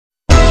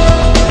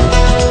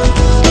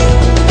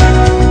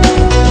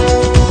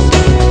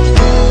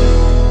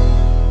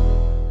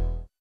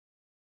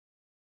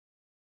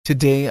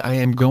Today I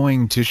am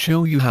going to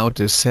show you how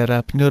to set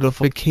up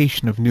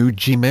notification of new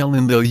Gmail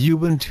in the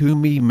Ubuntu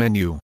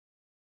MeMenu.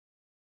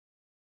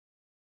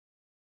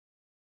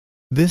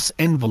 This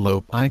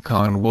envelope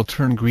icon will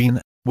turn green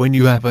when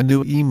you have a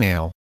new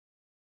email.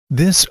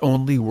 This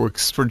only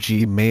works for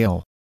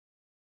Gmail.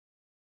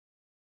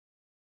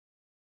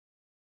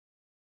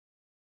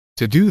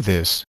 To do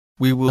this,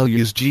 we will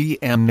use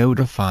GM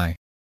Notify.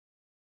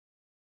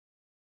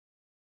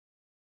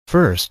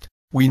 First,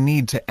 we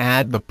need to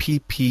add the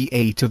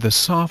PPA to the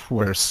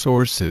software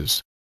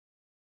sources.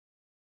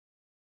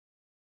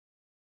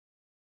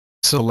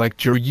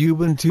 Select your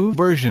Ubuntu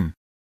version.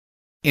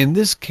 In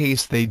this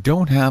case they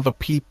don't have a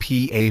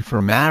PPA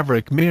for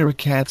Maverick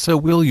Meerkat, so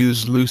we'll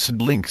use Lucid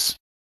Links.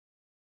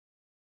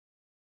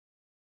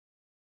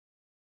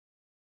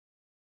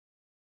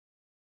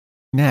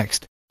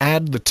 Next,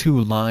 add the two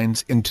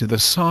lines into the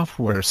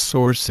software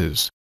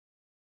sources.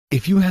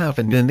 If you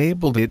haven't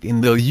enabled it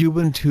in the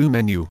Ubuntu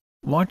menu,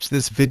 watch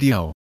this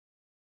video.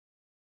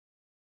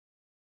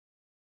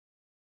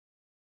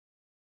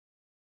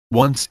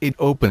 Once it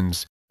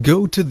opens,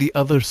 go to the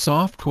Other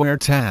Software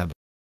tab.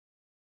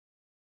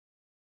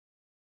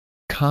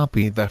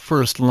 Copy the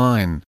first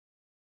line.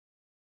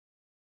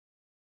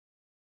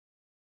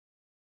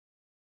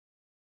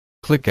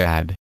 Click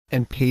Add,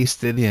 and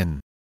paste it in.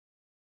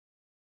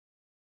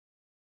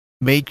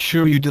 Make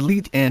sure you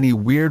delete any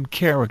weird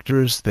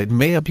characters that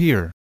may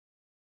appear.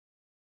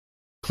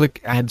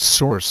 Click Add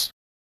Source.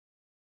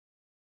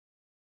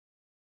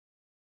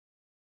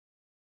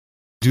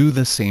 Do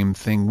the same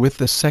thing with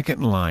the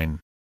second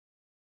line.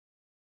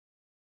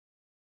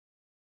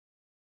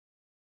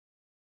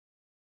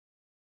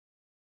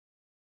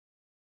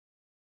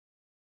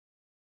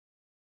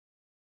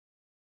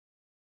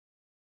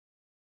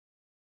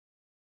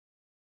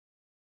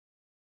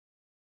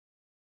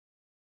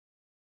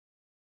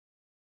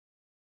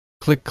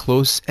 Click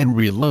Close and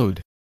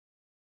reload.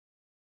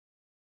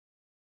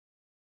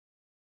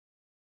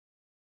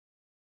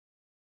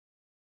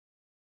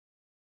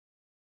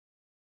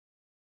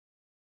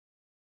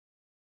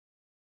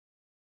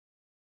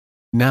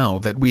 Now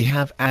that we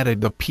have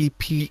added the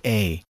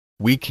PPA,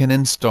 we can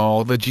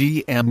install the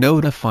GM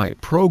Notify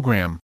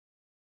program.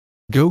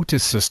 Go to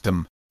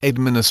System,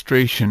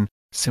 Administration,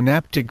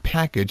 Synaptic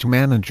Package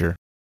Manager.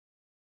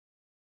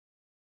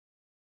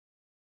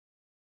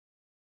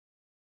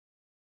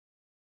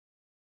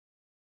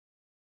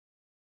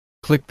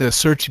 Click the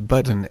search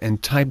button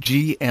and type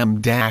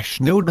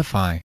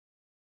GM-Notify.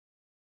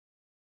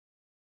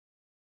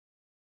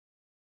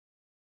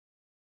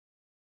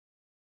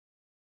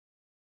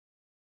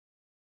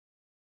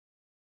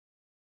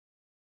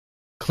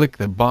 Click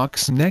the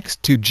box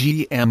next to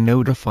GM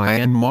Notify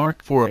and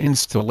mark for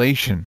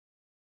installation.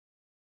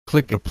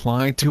 Click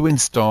Apply to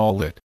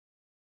install it.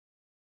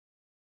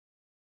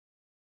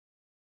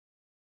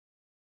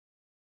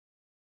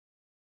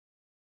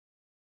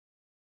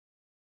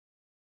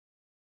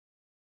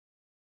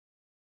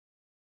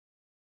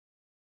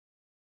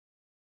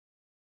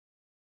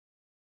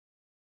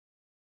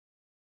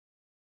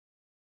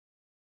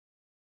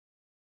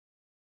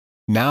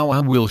 Now I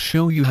will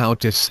show you how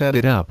to set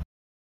it up.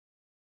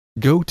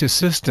 Go to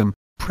System,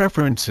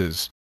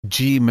 Preferences,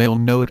 Gmail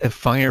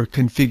Notifier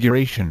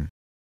Configuration.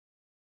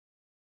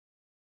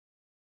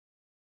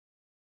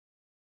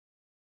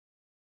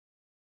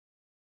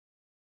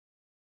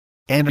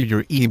 Enter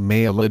your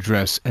email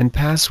address and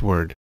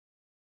password.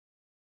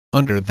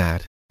 Under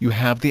that, you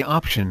have the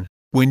option,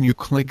 when you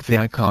click the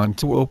icon,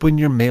 to open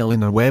your mail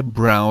in a web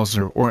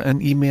browser or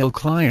an email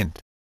client.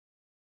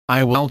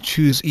 I will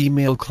choose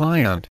email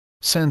client,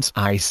 since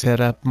I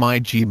set up my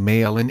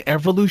Gmail in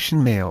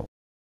Evolution Mail.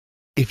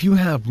 If you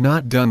have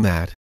not done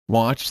that,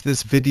 watch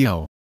this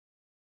video.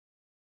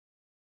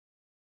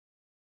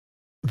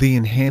 The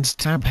Enhanced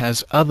tab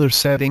has other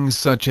settings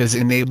such as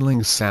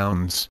enabling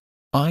sounds.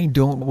 I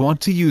don't want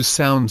to use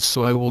sounds,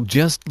 so I will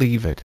just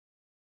leave it.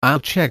 I'll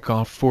check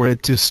off for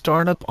it to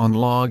start up on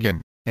login,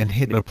 and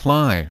hit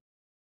Apply.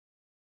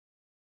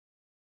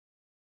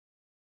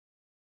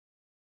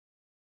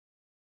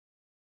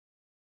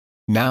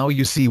 Now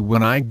you see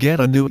when I get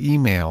a new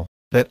email,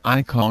 that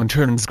icon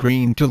turns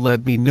green to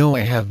let me know I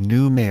have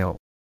new mail.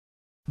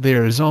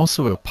 There is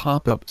also a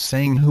pop-up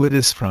saying who it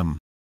is from.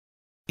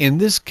 In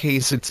this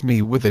case it's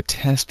me with a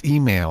test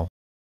email.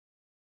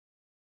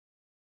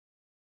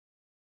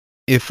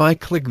 If I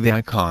click the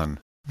icon,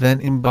 then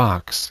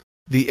Inbox,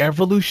 the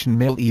Evolution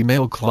Mail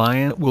email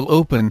client will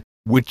open,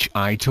 which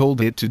I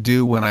told it to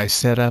do when I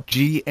set up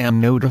GM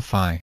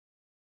Notify.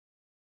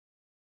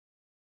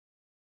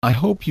 I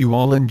hope you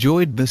all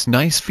enjoyed this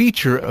nice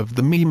feature of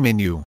the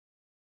MeMenu.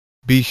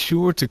 Be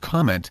sure to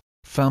comment,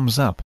 thumbs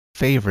up,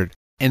 favorite,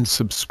 and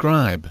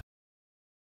subscribe.